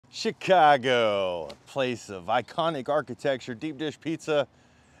Chicago, a place of iconic architecture, deep dish pizza,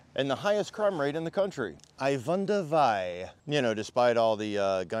 and the highest crime rate in the country. I wonder why. You know, despite all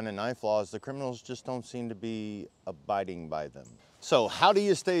the gun and knife laws, the criminals just don't seem to be abiding by them. So how do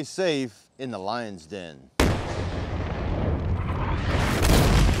you stay safe in the lion's den?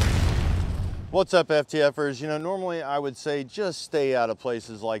 What's up, FTFers? You know, normally I would say just stay out of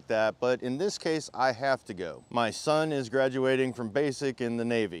places like that, but in this case, I have to go. My son is graduating from basic in the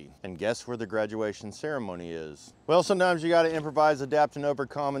Navy, and guess where the graduation ceremony is? Well, sometimes you gotta improvise, adapt, and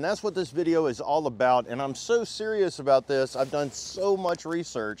overcome, and that's what this video is all about, and I'm so serious about this. I've done so much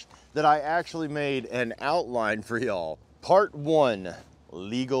research that I actually made an outline for y'all. Part 1,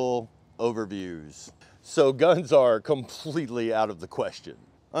 legal overviews. So guns are completely out of the question.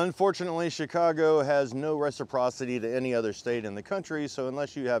 Unfortunately, Chicago has no reciprocity to any other state in the country, so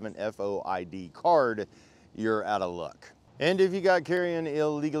unless you have an FOID card, you're out of luck. And if you got carrying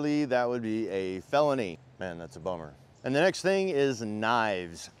illegally, that would be a felony. Man, that's a bummer. And the next thing is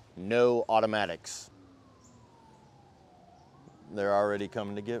knives, no automatics. They're already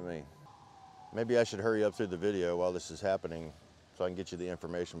coming to get me. Maybe I should hurry up through the video while this is happening so I can get you the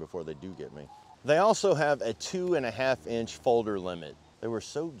information before they do get me. They also have a 2.5-inch folder limit. They were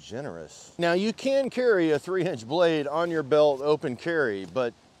so generous. Now you can carry a 3-inch blade on your belt open carry,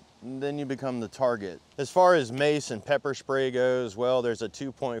 but then you become the target. As far as mace and pepper spray goes, well, there's a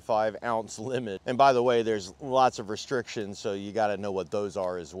 2.5 ounce limit. And by the way, there's lots of restrictions, so you gotta know what those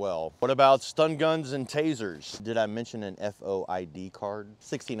are as well. What about stun guns and tasers? Did I mention an FOID card?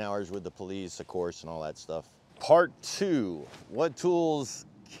 16 hours with the police, of course, and all that stuff. Part 2, what tools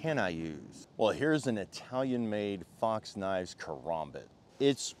can I use? Well, here's an Italian-made Fox Knives Karambit.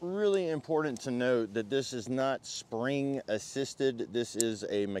 It's really important to note that this is not spring assisted. This is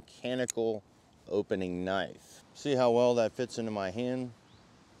a mechanical opening knife. See how well that fits into my hand?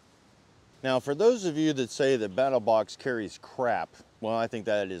 Now, for those of you that say that Battlbox carries crap, well, I think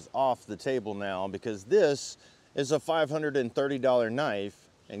that is off the table now, because this is a $530 knife,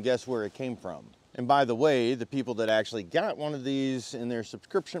 and guess where it came from? And by the way, the people that actually got one of these in their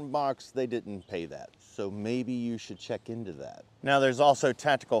subscription box, they didn't pay that. So maybe you should check into that. Now there's also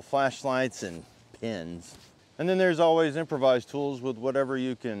tactical flashlights and pins. And then there's always improvised tools with whatever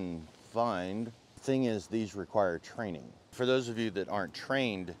you can find. The thing is, these require training. For those of you that aren't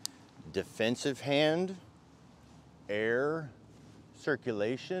trained, defensive hand, air,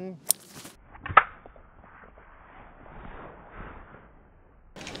 circulation.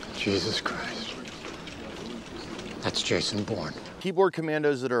 Jesus Christ. That's Jason Bourne. Keyboard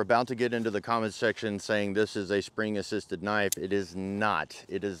commandos that are about to get into the comments section saying this is a spring-assisted knife, it is not.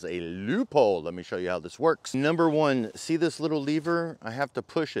 It is a loophole. Let me show you how this works. Number 1, see this little lever? I have to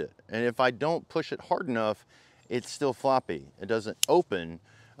push it. And if I don't push it hard enough, it's still floppy. It doesn't open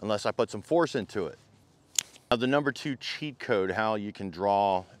unless I put some force into it. Now the number 2 cheat code, how you can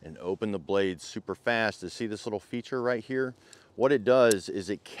draw and open the blade super fast, is see this little feature right here? What it does is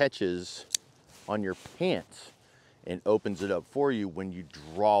it catches on your pants and opens it up for you when you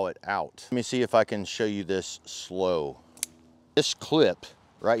draw it out. Let me see if I can show you this slow. This clip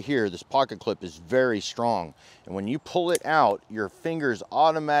right here, this pocket clip, is very strong. And when you pull it out, your fingers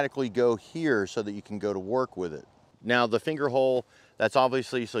automatically go here so that you can go to work with it. Now the finger hole, that's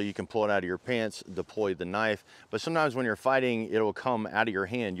obviously so you can pull it out of your pants, deploy the knife. But sometimes when you're fighting, it'll come out of your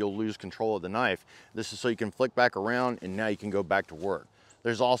hand. You'll lose control of the knife. This is so you can flick back around and now you can go back to work.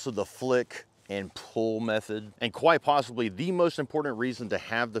 There's also the flick and pull method. And quite possibly the most important reason to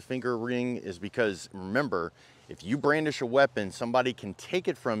have the finger ring is because, remember, if you brandish a weapon, somebody can take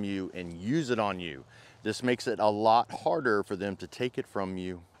it from you and use it on you. This makes it a lot harder for them to take it from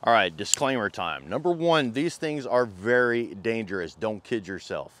you. All right, disclaimer time. Number 1, these things are very dangerous. Don't kid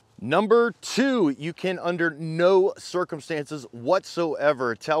yourself. Number 2, you can under no circumstances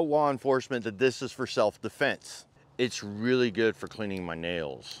whatsoever tell law enforcement that this is for self-defense. It's really good for cleaning my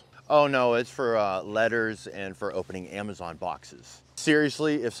nails. Oh no, it's for letters and for opening Amazon boxes.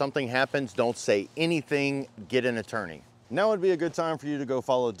 Seriously, if something happens, don't say anything, get an attorney. Now would be a good time for you to go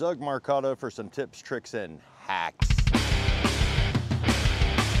follow Doug Marcotta for some tips, tricks, and hacks.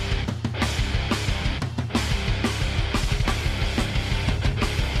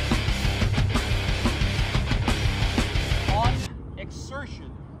 On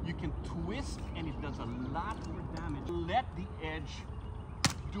exertion, you can twist and it does a lot more damage. Let the edge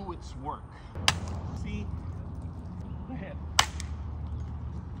do its work. See? Go ahead.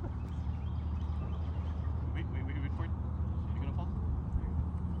 Wait for it. You're gonna fall?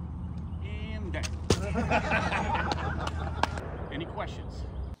 And there. Any questions?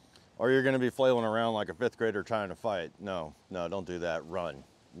 Or you're gonna be flailing around like a 5th grader trying to fight. No, don't do that, run.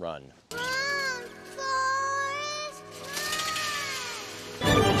 run. Run, Forrest,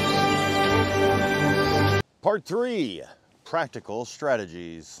 run! Part 3, practical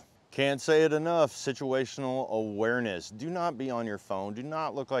strategies. Can't say it enough, situational awareness. Do not be on your phone. Do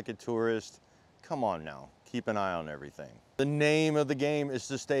not look like a tourist. Come on now, keep an eye on everything. The name of the game is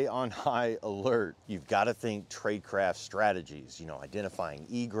to stay on high alert. You've got to think tradecraft strategies, you know, identifying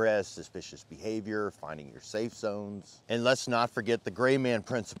egress, suspicious behavior, finding your safe zones. And let's not forget the Grayman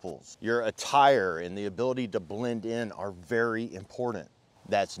principles. Your attire and the ability to blend in are very important.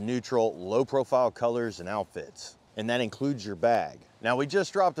 That's neutral, low profile colors and outfits. And that includes your bag. Now, we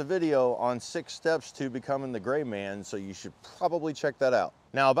just dropped a video on 6 steps to becoming the Grayman, so you should probably check that out.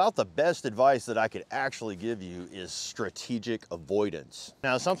 Now, about the best advice that I could actually give you is strategic avoidance.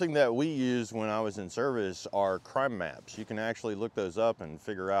 Now, something that we used when I was in service are crime maps. You can actually look those up and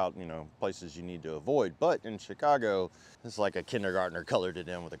figure out, you know, places you need to avoid. But in Chicago, it's like a kindergartner colored it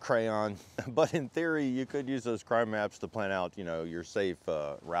in with a crayon. But in theory, you could use those crime maps to plan out, you know, your safe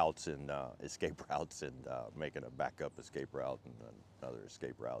routes and escape routes and making a backup escape route and another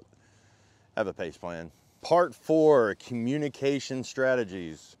escape route. Have a pace plan. Part 4, communication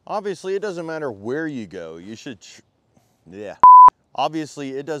strategies. Obviously, it doesn't matter where you go. You should,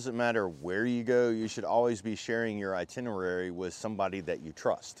 Obviously, it doesn't matter where you go. You should always be sharing your itinerary with somebody that you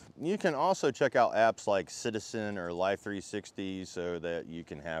trust. You can also check out apps like Citizen or Life 360 so that you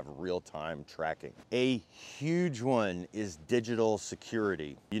can have real-time tracking. A huge one is digital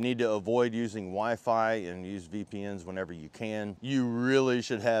security. You need to avoid using Wi-Fi and use VPNs whenever you can. You really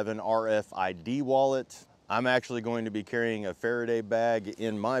should have an RFID wallet. I'm actually going to be carrying a Faraday bag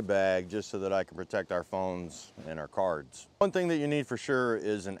in my bag just so that I can protect our phones and our cards. One thing that you need for sure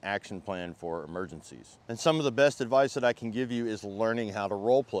is an action plan for emergencies. And some of the best advice that I can give you is learning how to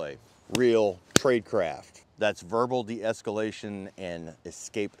role play. Real tradecraft. That's verbal de-escalation and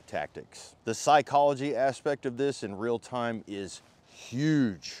escape tactics. The psychology aspect of this in real time is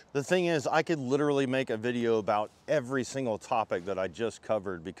huge. The thing is, I could literally make a video about every single topic that I just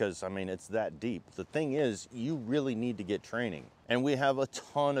covered because, I mean, it's that deep. The thing is, you really need to get training. And we have a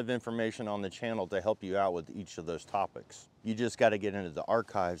ton of information on the channel to help you out with each of those topics. You just got to get into the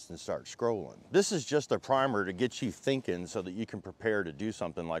archives and start scrolling. This is just a primer to get you thinking so that you can prepare to do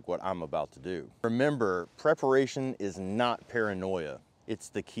something like what I'm about to do. Remember, preparation is not paranoia. It's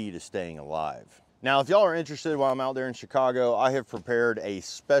the key to staying alive. Now, if y'all are interested while I'm out there in Chicago, I have prepared a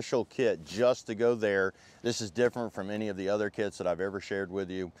special kit just to go there. This is different from any of the other kits that I've ever shared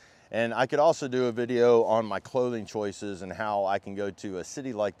with you. And I could also do a video on my clothing choices and how I can go to a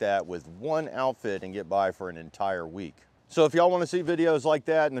city like that with one outfit and get by for an entire week. So if y'all want to see videos like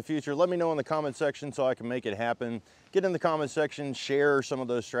that in the future, let me know in the comment section so I can make it happen. Get in the comment section, share some of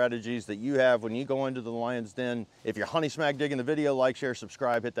those strategies that you have when you go into the lion's den. If you're honey smack digging the video, like, share,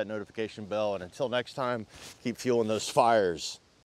 subscribe, hit that notification bell. And until next time, keep fueling those fires.